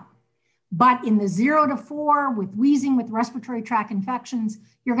SABA, but in the 0 to 4 with wheezing, with respiratory tract infections,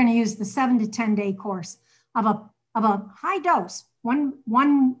 you're going to use the 7 to 10 day course of a high dose, one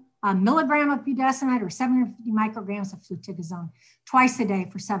milligram of budesonide or 750 micrograms of fluticasone twice a day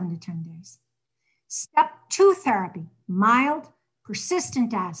for 7 to 10 days. Step 2 therapy, mild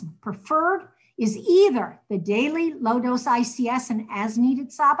persistent asthma. Preferred is either the daily low-dose ICS and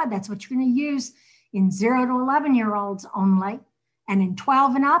as-needed SABA, that's what you're going to use in 0 to 11-year-olds only, and in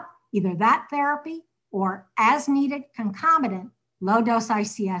 12 and up, either that therapy or as-needed concomitant low-dose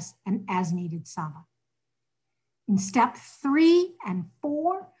ICS and as-needed SABA. In step 3 and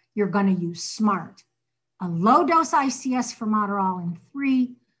 4, you're going to use SMART, a low-dose ICS formoterol in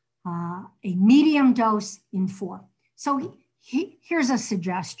 3, a medium dose in 4. So here's a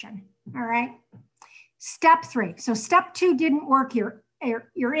suggestion, all right? Step 3. So step 2 didn't work. Their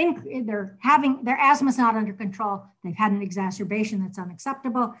asthma's not under control. They've had an exacerbation that's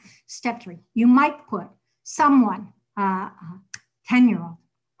unacceptable. Step 3, you might put someone, 10-year-old,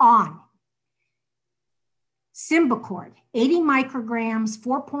 on Symbicort, 80 micrograms,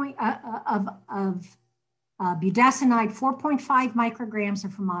 of budesonide, 4.5 micrograms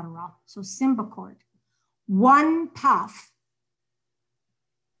of formoterol. So Symbicort, 1 puff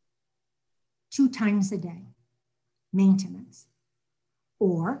 2 times a day, maintenance.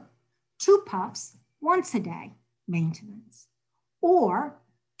 Or 2 puffs once a day, maintenance. Or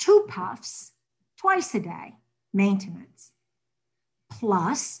 2 puffs twice a day, maintenance.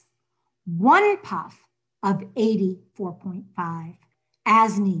 Plus 1 puff of 84.5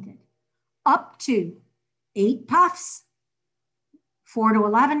 as needed, up to 8 puffs, 4 to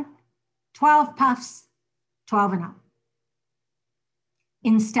 11, 12 puffs, 12 and up.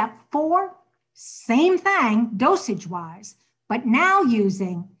 In step 4, same thing dosage-wise, but now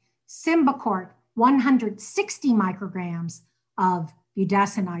using Symbicort 160 micrograms of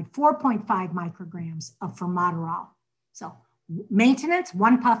budesonide, 4.5 micrograms of formoterol. So maintenance,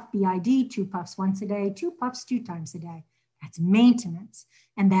 1 puff BID, 2 puffs once a day, 2 puffs 2 times a day. That's maintenance.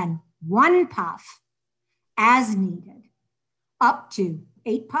 And then 1 puff as needed, up to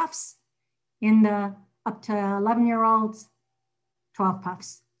 8 puffs in the up to 11-year-olds, 12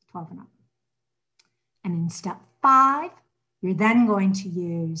 puffs, 12 and up. And in step 5, you're then going to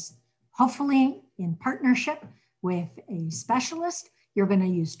use, hopefully in partnership with a specialist, you're going to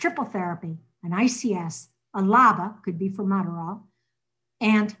use triple therapy, an ICS, a LABA, could be formoterol,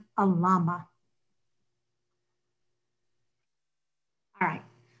 and a LAMA. All right,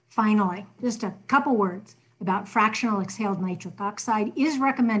 finally, just a couple words about fractional exhaled nitric oxide is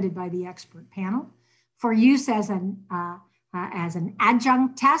recommended by the expert panel for use as an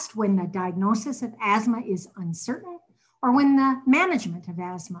adjunct test when the diagnosis of asthma is uncertain or when the management of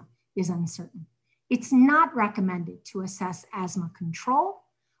asthma is uncertain. It's not recommended to assess asthma control,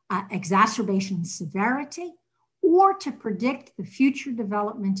 exacerbation severity, or to predict the future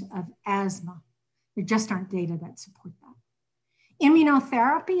development of asthma. There just aren't data that support that.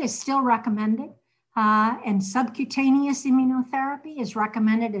 Immunotherapy is still recommended, and subcutaneous immunotherapy is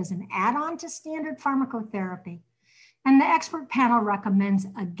recommended as an add-on to standard pharmacotherapy. And the expert panel recommends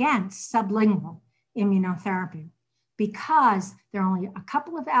against sublingual immunotherapy because there are only a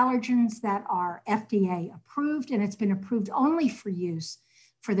couple of allergens that are FDA approved, and it's been approved only for use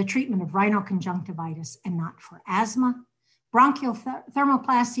for the treatment of rhinoconjunctivitis and not for asthma. Bronchial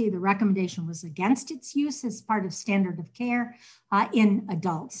thermoplasty, the recommendation was against its use as part of standard of care in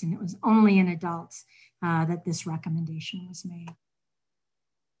adults, and it was only in adults that this recommendation was made.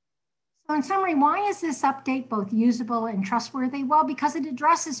 So in summary, why is this update both usable and trustworthy? Well, because it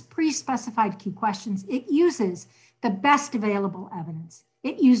addresses pre-specified key questions. It uses the best available evidence.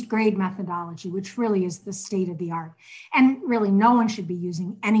 It used GRADE methodology, which really is the state of the art. And really no one should be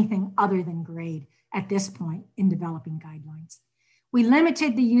using anything other than GRADE at this point in developing guidelines. We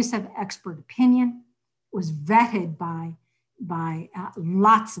limited the use of expert opinion. It was vetted by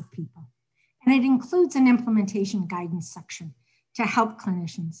lots of people. And it includes an implementation guidance section to help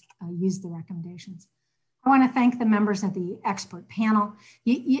clinicians use the recommendations. I want to thank the members of the expert panel.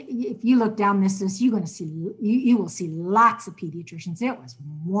 If you look down this list, you will see lots of pediatricians. It was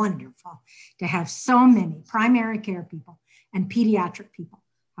wonderful to have so many primary care people and pediatric people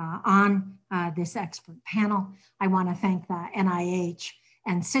on this expert panel. I want to thank the NIH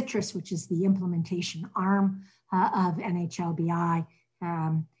and CITRIS, which is the implementation arm of NHLBI,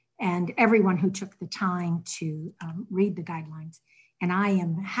 and everyone who took the time to read the guidelines. And I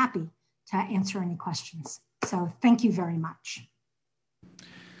am happy to answer any questions. So thank you very much.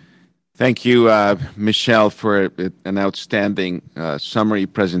 Thank you, Michelle, for an outstanding summary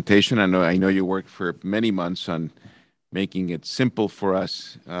presentation. I know you worked for many months on making it simple for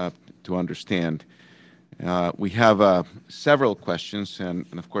us to understand. We have several questions, and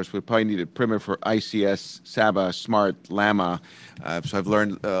of course, we probably need a primer for ICS, SABA, SMART, LAMA. So I've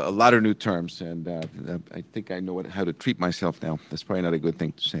learned a lot of new terms, and I think I know how to treat myself now. That's probably not a good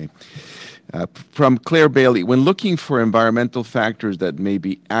thing to say. From Claire Bailey, when looking for environmental factors that may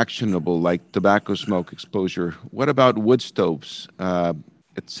be actionable, like tobacco smoke exposure, what about wood stoves, et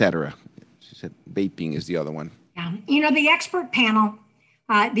cetera? She said vaping is the other one. You know, the expert panel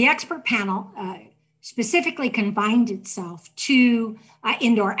specifically confined itself to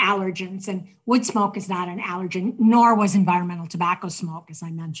indoor allergens, and wood smoke is not an allergen, nor was environmental tobacco smoke, as I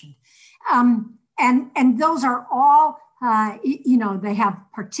mentioned. And those are all, they have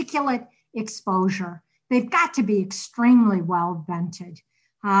particulate exposure. They've got to be extremely well vented.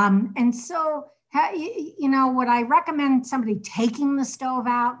 And so, would I recommend somebody taking the stove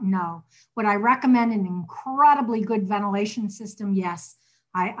out? No. Would I recommend an incredibly good ventilation system? Yes,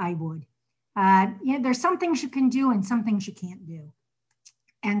 I would. There's some things you can do and some things you can't do.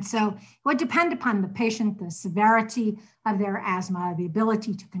 And so it would depend upon the patient, the severity of their asthma, the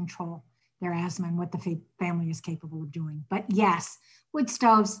ability to control their asthma, and what the family is capable of doing. But yes, wood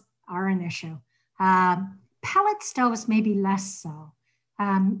stoves are an issue. Pellet stoves may be less so.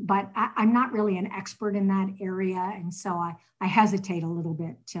 But I'm not really an expert in that area. And so I hesitate a little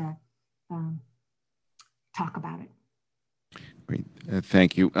bit to talk about it. Great.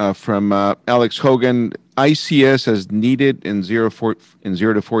 Thank you. From Alex Hogan, ICS as needed in 0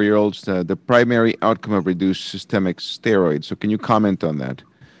 to 4 year olds, the primary outcome of reduced systemic steroids. So can you comment on that?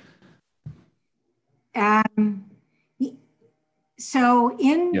 So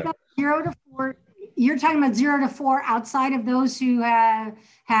in the 0 to 4, you're talking about 0 to 4 outside of those who have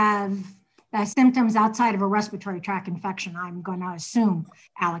symptoms outside of a respiratory tract infection. I'm going to assume,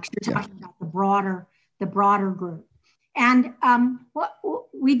 Alex, you're talking about the broader group. And what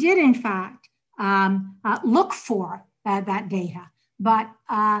we did, in fact, look for that data, but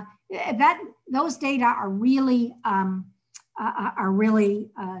those data are really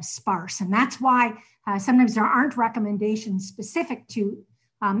sparse, and that's why sometimes there aren't recommendations specific to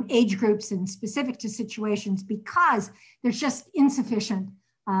age groups and specific to situations, because there's just insufficient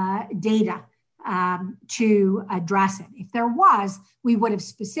data to address it. If there was, we would have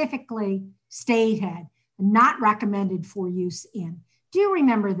specifically stated not recommended for use in. Do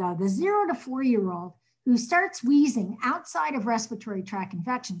remember, though, the 0 to 4 year old who starts wheezing outside of respiratory tract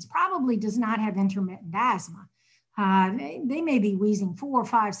infections probably does not have intermittent asthma. They may be wheezing 4,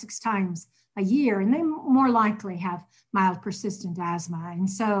 5, 6 times a year, and they more likely have mild persistent asthma. And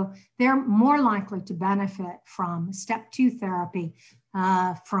so they're more likely to benefit from step 2 therapy,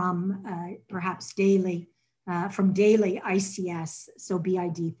 from perhaps daily ICS, so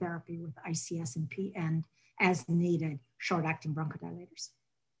BID therapy with ICS and as needed short-acting bronchodilators.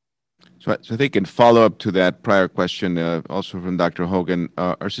 So I think in follow-up to that prior question, also from Dr. Hogan,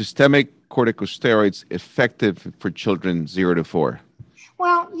 are systemic corticosteroids effective for children 0 to 4?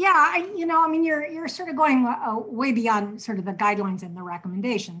 Well, yeah, you're sort of going way beyond sort of the guidelines and the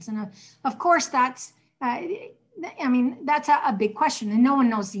recommendations. And of course, that's a big question, and no one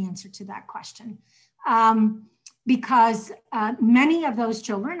knows the answer to that question. Because many of those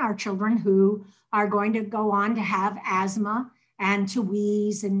children are children who are going to go on to have asthma and to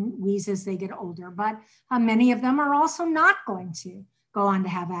wheeze as they get older. But many of them are also not going to go on to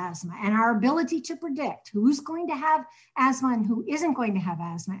have asthma. And our ability to predict who's going to have asthma and who isn't going to have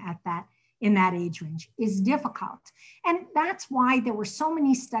asthma in that age range is difficult. And that's why there were so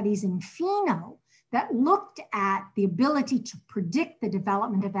many studies in pheno that looked at the ability to predict the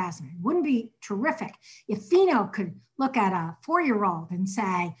development of asthma. It wouldn't be terrific if pheno could look at a 4-year-old and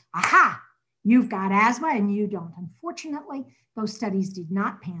say, aha, you've got asthma and you don't. Unfortunately, those studies did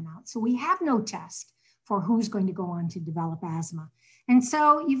not pan out. So we have no test for who's going to go on to develop asthma. And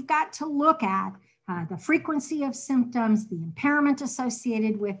so you've got to look at the frequency of symptoms, the impairment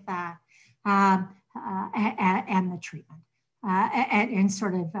associated with that, and the treatment, and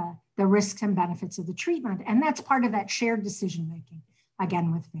sort of the risks and benefits of the treatment. And that's part of that shared decision-making,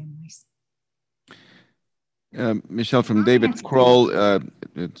 again, with families. Michelle, from David Kroll,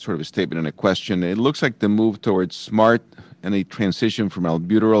 sort of a statement and a question. It looks like the move towards SMART and a transition from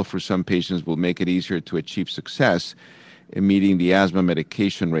albuterol for some patients will make it easier to achieve success in meeting the asthma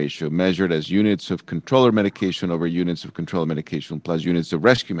medication ratio, measured as units of controller medication over units of controller medication plus units of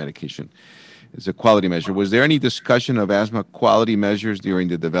rescue medication. It's a quality measure. Was there any discussion of asthma quality measures during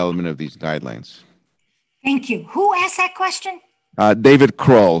the development of these guidelines? Thank you. Who asked that question? David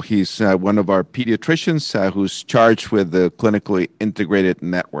Kroll. He's one of our pediatricians who's charged with the clinically integrated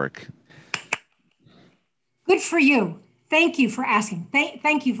network. Good for you. Thank you for asking.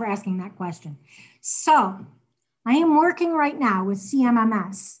 Thank you for asking that question. So I am working right now with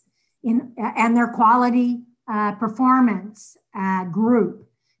CMMS and their quality performance group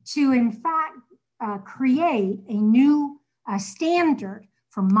to, in fact, create a new standard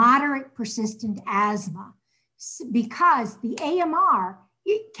for moderate persistent asthma, because the AMR,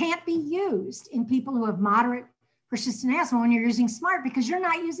 it can't be used in people who have moderate persistent asthma when you're using SMART, because you're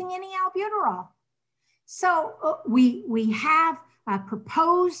not using any albuterol. So we have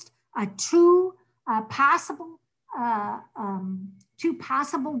proposed two possible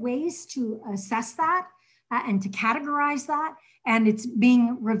ways to assess that and to categorize that, and it's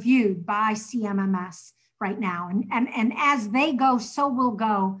being reviewed by CMMS right now. And as they go, so will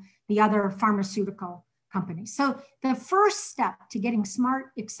go the other pharmaceutical companies. So the first step to getting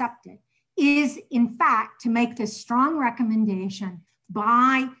SMART accepted is, in fact, to make this strong recommendation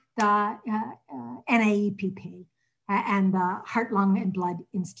by the NAEPP and the Heart, Lung, and Blood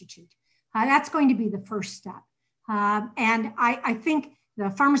Institute. That's going to be the first step. And I think the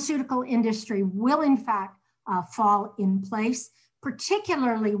pharmaceutical industry will, in fact, fall in place,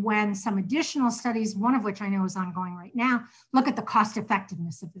 particularly when some additional studies, one of which I know is ongoing right now, look at the cost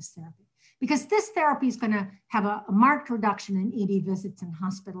effectiveness of this therapy. Because this therapy is going to have a marked reduction in ED visits and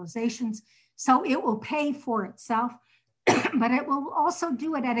hospitalizations. So it will pay for itself, but it will also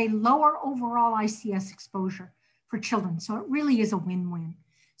do it at a lower overall ICS exposure for children. So it really is a win-win.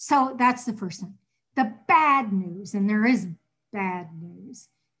 So that's the first thing. The bad news, and there is bad news,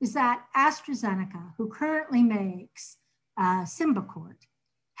 is that AstraZeneca, who currently makes Symbicort,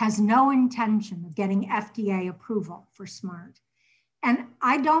 has no intention of getting FDA approval for SMART. And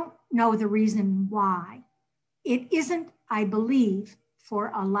I don't know the reason why. It isn't, I believe,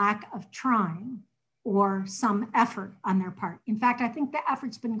 for a lack of trying or some effort on their part. In fact, I think the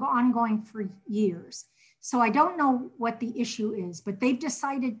effort's been ongoing for years. So I don't know what the issue is, but they've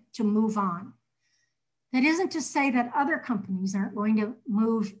decided to move on. That isn't to say that other companies aren't going to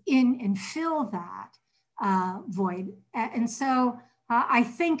move in and fill that void. And so I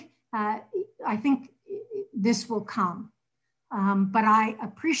think this will come. But I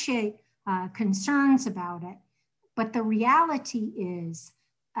appreciate concerns about it. But the reality is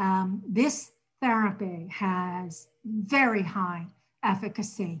this therapy has very high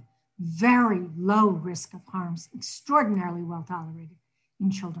efficacy, very low risk of harms, extraordinarily well tolerated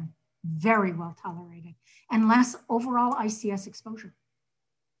in children, very well tolerated, and less overall ICS exposure.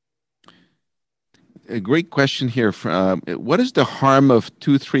 A great question here. What is the harm of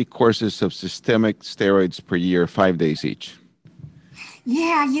 2-3 courses of systemic steroids per year, 5 days each?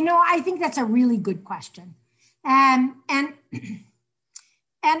 Yeah, I think that's a really good question. And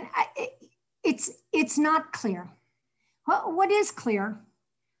it's not clear. What is clear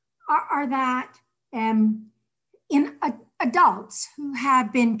are that in adults who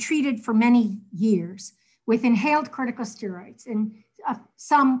have been treated for many years with inhaled corticosteroids and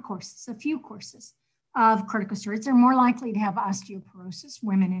some courses, a few courses of corticosteroids, are more likely to have osteoporosis,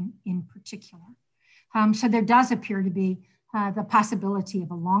 women in particular. So there does appear to be the possibility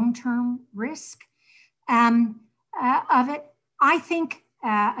of a long-term risk of it. I think,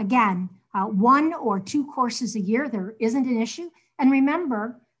 again, 1 or 2 courses a year, there isn't an issue. And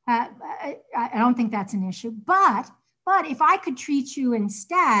remember, I don't think that's an issue. But if I could treat you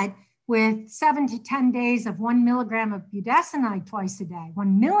instead with 7 to 10 days of 1 milligram of budesonide twice a day,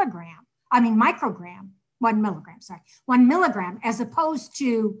 1 milligram, 1 milligram, as opposed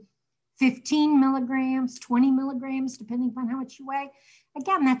to 15 milligrams, 20 milligrams, depending upon how much you weigh.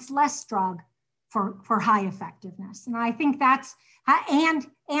 Again, that's less drug for high effectiveness. And I think that's,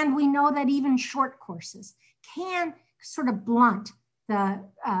 and we know that even short courses can sort of blunt the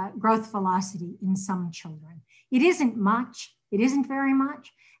growth velocity in some children. It isn't much, it isn't very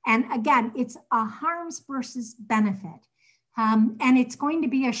much. And again, it's a harms versus benefit. And it's going to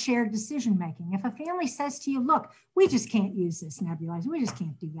be a shared decision-making. If a family says to you, look, we just can't use this nebulizer, we just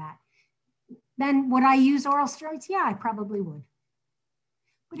can't do that, then would I use oral steroids? Yeah, I probably would.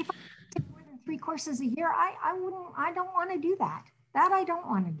 But if I take more than 3 courses a year, I don't want to do that. That I don't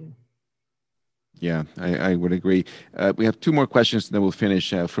want to do. Yeah, I would agree. We have 2 more questions, and then we'll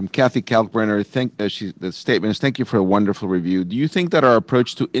finish. From Kathy Kalkbrenner, the statement is, thank you for a wonderful review. Do you think that our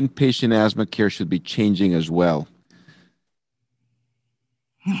approach to inpatient asthma care should be changing as well?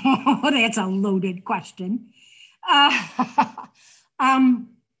 That's a loaded question.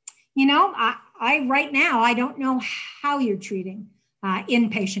 I right now, I don't know how you're treating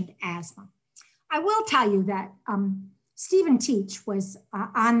inpatient asthma. I will tell you that Stephen Teach was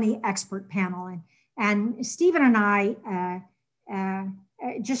on the expert panel, and Stephen and I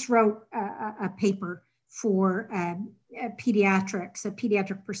just wrote a paper for pediatrics, a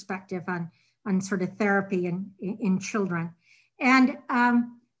pediatric perspective on sort of therapy in children. And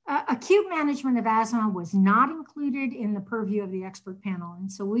acute management of asthma was not included in the purview of the expert panel.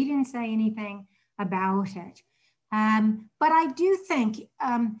 And so we didn't say anything about it. But I do think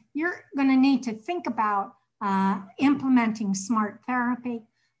you're going to need to think about implementing SMART therapy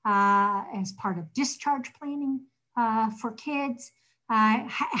as part of discharge planning for kids,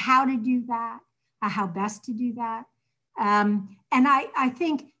 how to do that, how best to do that. And I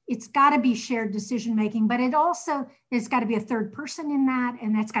think it's got to be shared decision-making, but it also has got to be a third person in that,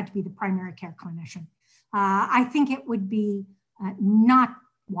 and that's got to be the primary care clinician. I think it would be not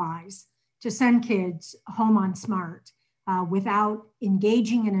wise to send kids home on SMART without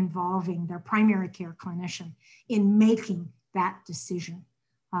engaging and involving their primary care clinician in making that decision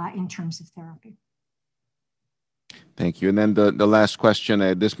in terms of therapy. Thank you. And then the last question,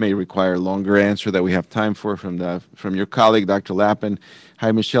 this may require a longer answer that we have time for from your colleague, Dr. Lappin.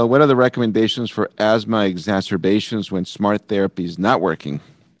 Hi, Michelle. What are the recommendations for asthma exacerbations when SMART therapy is not working?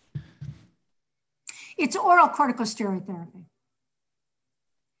 It's oral corticosteroid therapy.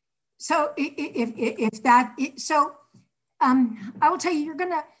 So I will tell you,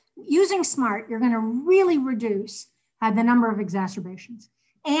 using SMART, you're going to really reduce the number of exacerbations.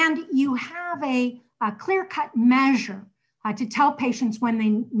 And you have a clear-cut measure to tell patients when they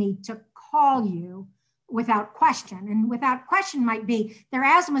need to call you without question. And without question might be their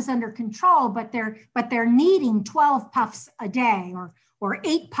asthma is under control, but they're needing 12 puffs a day or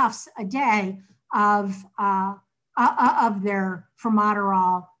 8 puffs a day of their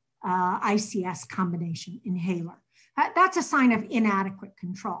formoterol ICS combination inhaler. That's a sign of inadequate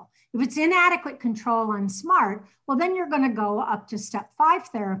control. If it's inadequate control on SMART, well, then you're going to go up to step 5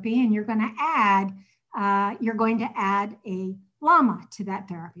 therapy, and you're going to add a LAMA to that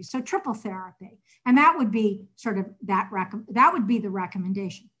therapy, so triple therapy, and that would be sort of that would be the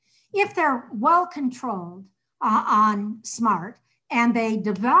recommendation. If they're well controlled on SMART and they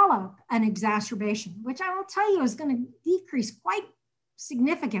develop an exacerbation, which I will tell you is going to decrease quite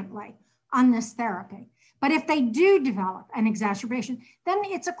significantly on this therapy. But if they do develop an exacerbation, then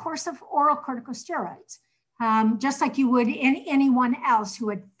it's a course of oral corticosteroids, just like you would in anyone else who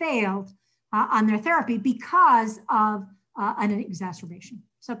had failed on their therapy because of an exacerbation.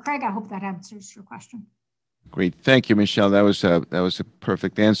 So, Craig, I hope that answers your question. Great. Thank you, Michelle. That was a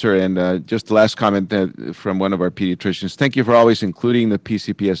perfect answer. And just the last comment from one of our pediatricians. Thank you for always including the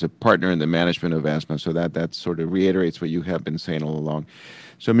PCP as a partner in the management of asthma. So that sort of reiterates what you have been saying all along.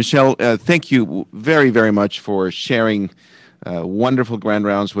 So, Michelle, thank you very, very much for sharing wonderful Grand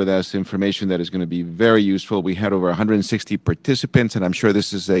Rounds with us, information that is going to be very useful. We had over 160 participants, and I'm sure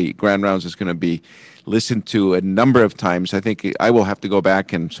this is a Grand Rounds that's going to be listened to a number of times. I think I will have to go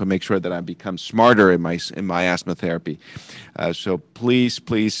back and so make sure that I become smarter in my asthma therapy. So please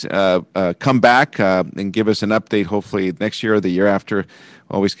come back and give us an update, hopefully next year or the year after.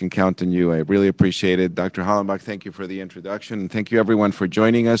 Always can count on you. I really appreciate it. Dr. Hollenbach, thank you for the introduction. Thank you, everyone, for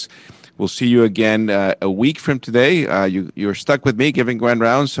joining us. We'll see you again a week from today. You're stuck with me giving Grand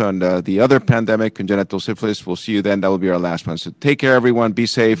Rounds on the other pandemic, congenital syphilis. We'll see you then. That will be our last one. So take care, everyone. Be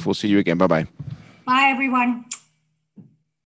safe. We'll see you again. Bye-bye. Bye, everyone.